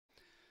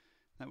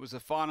That was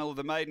the final of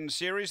the maiden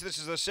series. This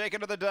is the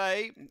second of the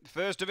day.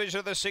 First division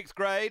of the 6th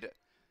grade.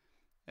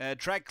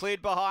 Track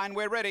cleared behind.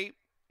 We're ready.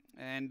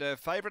 And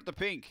favourite the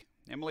pink,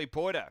 Emily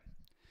Poiter.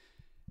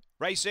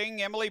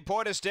 Racing, Emily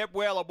Poiter step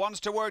well. It wants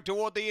to work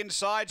toward the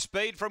inside.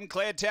 Speed from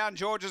Claretown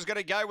George is going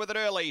to go with it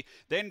early.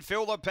 Then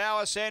Feel the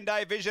Power,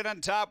 Sanday Vision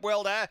and Tarp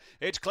Welder.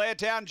 It's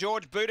Claretown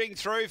George booting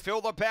through.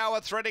 Feel the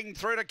Power threading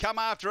through to come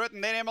after it.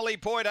 And then Emily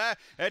Poiter.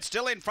 It's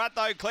still in front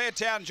though.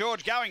 Claretown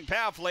George going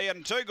powerfully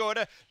and too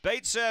good.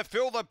 Beats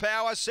Feel the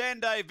Power,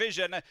 Sanday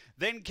Vision.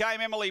 Then came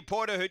Emily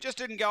Poiter, who just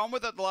didn't go on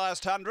with it the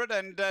last 100.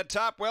 And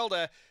Tarp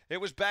Welder, it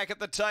was back at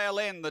the tail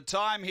end. The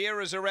time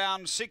here is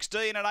around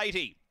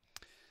 16:80.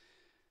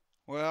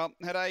 Well,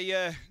 had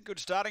a good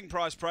starting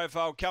price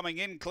profile coming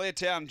in.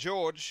 Claretown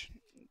George,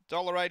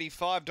 $1.85,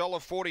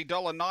 $1.40,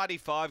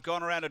 $1.95,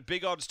 gone around at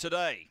big odds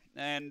today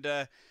and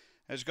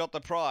has got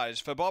the prize.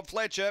 For Bob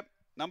Fletcher,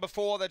 number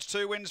 4, that's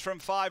 2 wins from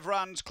 5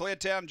 runs.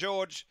 Claretown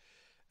George,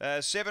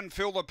 7,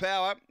 Feel the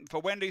Power. For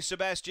Wendy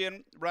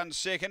Sebastian, runs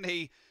second.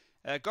 He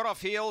got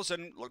off heels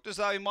and looked as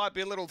though he might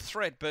be a little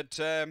threat, but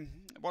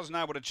wasn't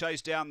able to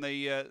chase down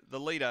the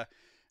leader.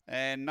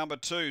 And number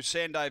 2,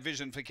 Sanday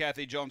Vision for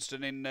Kathy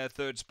Johnston in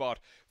third spot.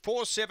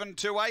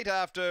 4-7-2-8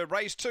 after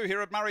race 2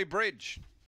 here at Murray-Bridge.